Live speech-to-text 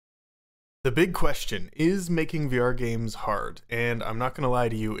The big question is making VR games hard, and I'm not going to lie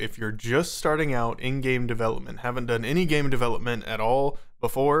to you, if you're just starting out in game development, haven't done any game development at all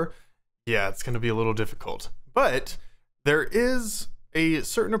before, yeah, it's going to be a little difficult. But there is a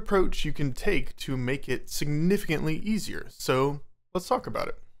certain approach you can take to make it significantly easier, so let's talk about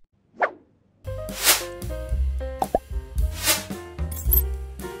it.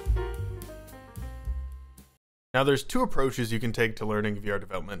 Now there's two approaches you can take to learning VR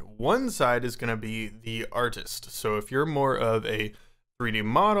development. One side is going to be the artist. So if you're more of a 3D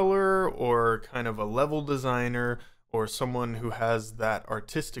modeler or kind of a level designer or someone who has that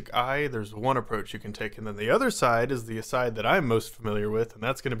artistic eye, there's one approach you can take. And then the other side is the side that I'm most familiar with, and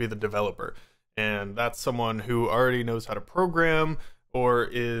that's going to be the developer. And that's someone who already knows how to program or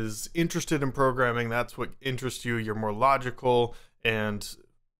is interested in programming. That's what interests you. You're more logical, and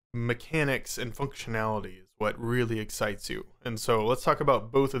mechanics and functionality is what really excites you. And so let's talk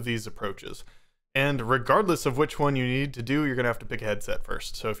about both of these approaches. And regardless of which one you need to do, you're going to have to pick a headset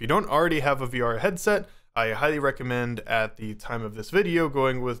first. So if you don't already have a VR headset, I highly recommend at the time of this video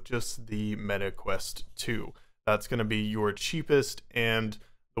going with just the Meta Quest 2. That's going to be your cheapest and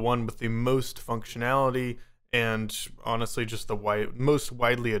the one with the most functionality, and honestly just the most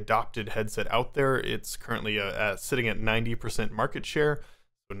widely adopted headset out there. It's currently sitting at 90% market share.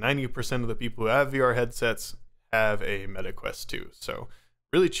 So 90% of the people who have VR headsets have a Meta Quest 2. So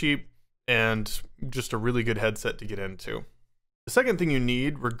really cheap and just a really good headset to get into. The second thing you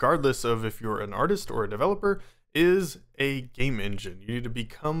need, regardless of if you're an artist or a developer, is a game engine. You need to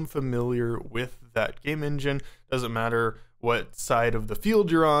become familiar with that game engine. Doesn't matter what side of the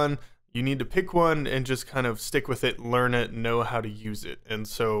field you're on. You need to pick one and just kind of stick with it, learn it, know how to use it. And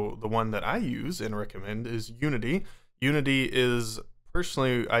so the one that I use and recommend is Unity. Unity is,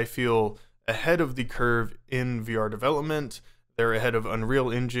 personally, I feel, ahead of the curve in VR development. They're ahead of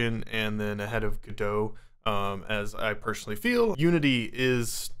Unreal Engine and then ahead of Godot, as I personally feel. Unity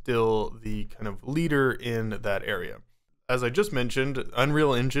is still the kind of leader in that area. As I just mentioned,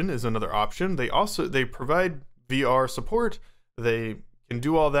 Unreal Engine is another option. They provide VR support. They can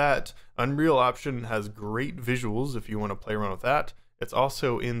do all that. Unreal option has great visuals if you want to play around with that. It's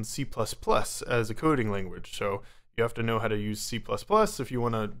also in C++ as a coding language, so you have to know how to use C++ if you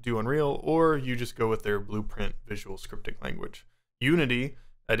want to do Unreal, or you just go with their Blueprint visual scripting language. Unity,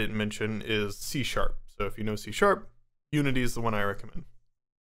 I didn't mention, is C#. So if you know C#, Unity is the one I recommend.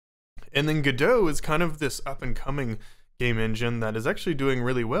 And then Godot is kind of this up-and-coming game engine that is actually doing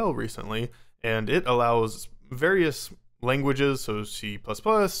really well recently, and it allows various languages, so C++,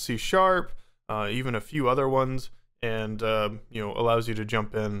 C#, even a few other ones, and allows you to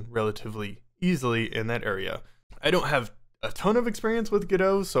jump in relatively easily in that area. I don't have a ton of experience with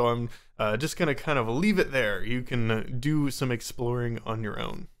Godot, so I'm just going to kind of leave it there. You can do some exploring on your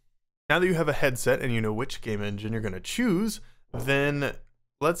own. Now that you have a headset and you know which game engine you're going to choose, then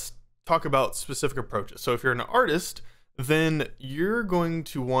let's talk about specific approaches. So if you're an artist, then you're going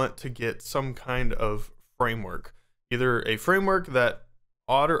to want to get some kind of framework. Either a framework that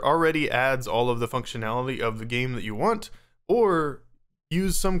already adds all of the functionality of the game that you want, or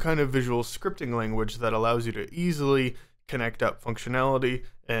use some kind of visual scripting language that allows you to easily connect up functionality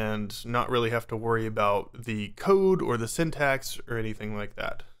and not really have to worry about the code or the syntax or anything like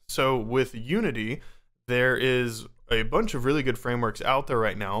that. So with Unity, there is a bunch of really good frameworks out there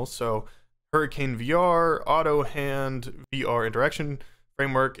right now. So Hurricane VR, AutoHand, VR Interaction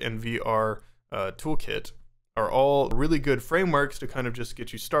Framework, and VR Toolkit are all really good frameworks to kind of just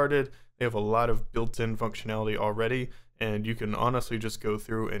get you started. They have a lot of built-in functionality already, and you can honestly just go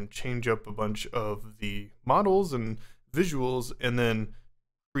through and change up a bunch of the models and visuals and then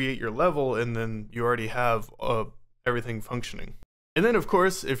create your level, and then you already have everything functioning. And then of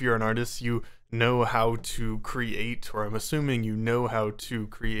course, if you're an artist, you know how to create, or I'm assuming you know how to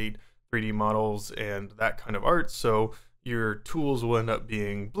create 3D models and that kind of art. So your tools will end up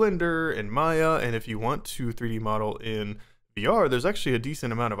being Blender and Maya, and if you want to 3D model in VR, there's actually a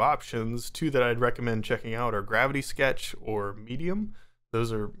decent amount of options. Two that I'd recommend checking out are Gravity Sketch or Medium.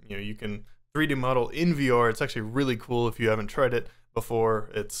 Those are, you can 3D model in VR. It's actually really cool if you haven't tried it before.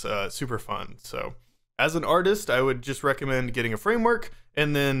 It's super fun. So as an artist, I would just recommend getting a framework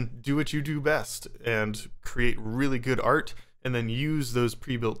and then do what you do best and create really good art, and then use those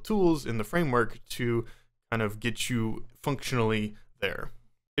pre-built tools in the framework to kind of get you functionally there.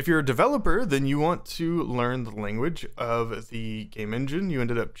 If you're a developer, then you want to learn the language of the game engine you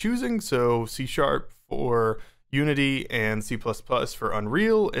ended up choosing. So C# for Unity and C++ for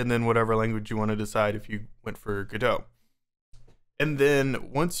Unreal, and then whatever language you want to decide if you went for Godot. And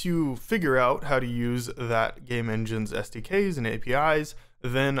then once you figure out how to use that game engine's SDKs and APIs,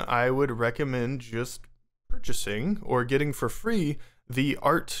 then I would recommend just purchasing or getting for free the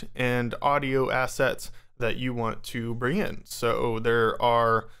art and audio assets that you want to bring in. So there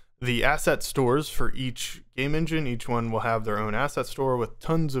are the asset stores for each game engine. Each one will have their own asset store with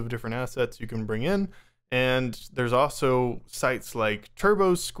tons of different assets you can bring in. And there's also sites like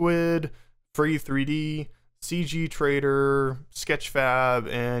Turbo Squid, Free 3D, CG Trader, Sketchfab,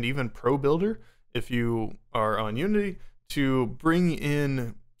 and even Pro Builder if you are on Unity, to bring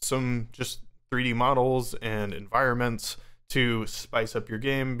in some just 3D models and environments to spice up your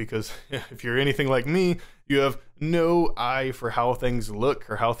game. Because if you're anything like me, you have no eye for how things look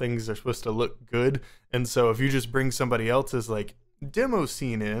or how things are supposed to look good. And so if you just bring somebody else's like demo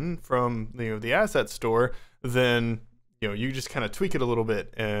scene in from the asset store, then you just kind of tweak it a little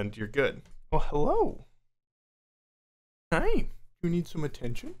bit and you're good. Well, hello. Hi. You need some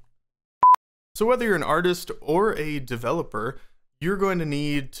attention? So whether you're an artist or a developer, you're going to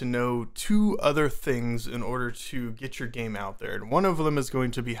need to know two other things in order to get your game out there. And one of them is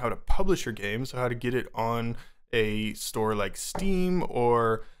going to be how to publish your game, so how to get it on a store like Steam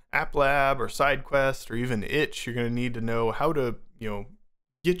or AppLab or SideQuest or even Itch. You're going to need to know how to,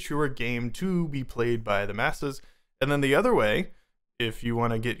 get your game to be played by the masses. And then the other way, if you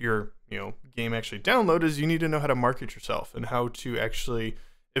want to get your, game actually downloaded, is you need to know how to market yourself and how to actually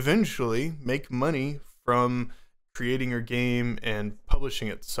eventually make money from creating your game and publishing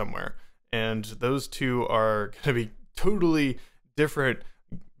it somewhere. And those two are going to be totally different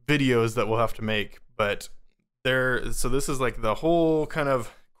videos that we'll have to make, but so this is like the whole kind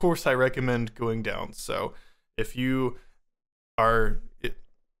of course I recommend going down. So if you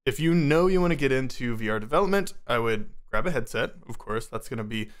know you want to get into VR development, I would grab a headset. Of course, that's going to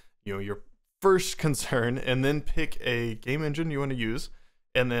be your first concern, and then pick a game engine you want to use,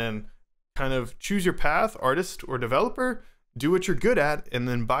 and then kind of choose your path, artist or developer, do what you're good at, and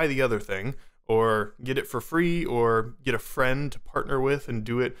then buy the other thing, or get it for free, or get a friend to partner with and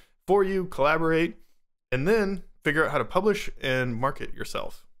do it for you, collaborate, and then figure out how to publish and market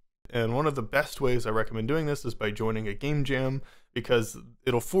yourself. And one of the best ways I recommend doing this is by joining a game jam, because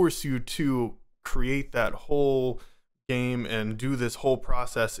it'll force you to create that whole game and do this whole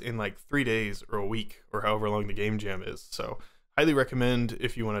process in like 3 days or a week or however long the game jam is. So highly recommend,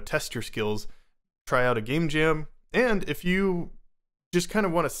 if you want to test your skills, try out a game jam. And if you just kind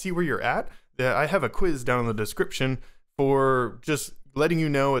of want to see where you're at, I have a quiz down in the description for just letting you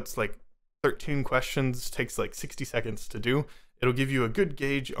know. It's like 13 questions, takes like 60 seconds to do. It'll give you a good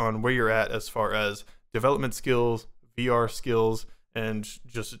gauge on where you're at as far as development skills, VR skills, and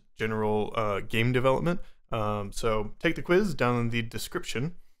just general game development. So take the quiz down in the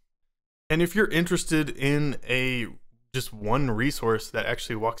description. And if you're interested in just one resource that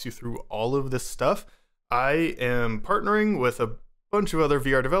actually walks you through all of this stuff, I am partnering with a bunch of other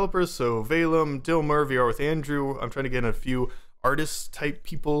VR developers. So Valem, Dilmer, VR with Andrew. I'm trying to get a few artist type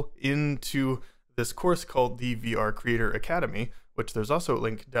people into this course called the VR Creator Academy, which there's also a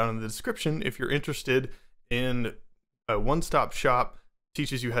link down in the description if you're interested in a one-stop shop.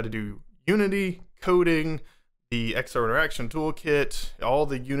 Teaches you how to do Unity, coding, the XR Interaction Toolkit, all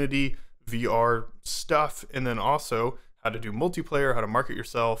the Unity VR stuff, and then also how to do multiplayer, how to market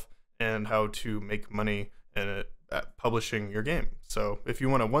yourself, and how to make money at publishing your game. So if you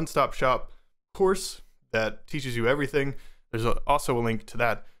want a one-stop shop course that teaches you everything, there's also a link to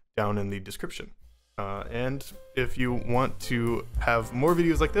that down in the description. And if you want to have more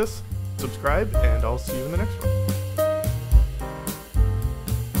videos like this, subscribe, and I'll see you in the next one.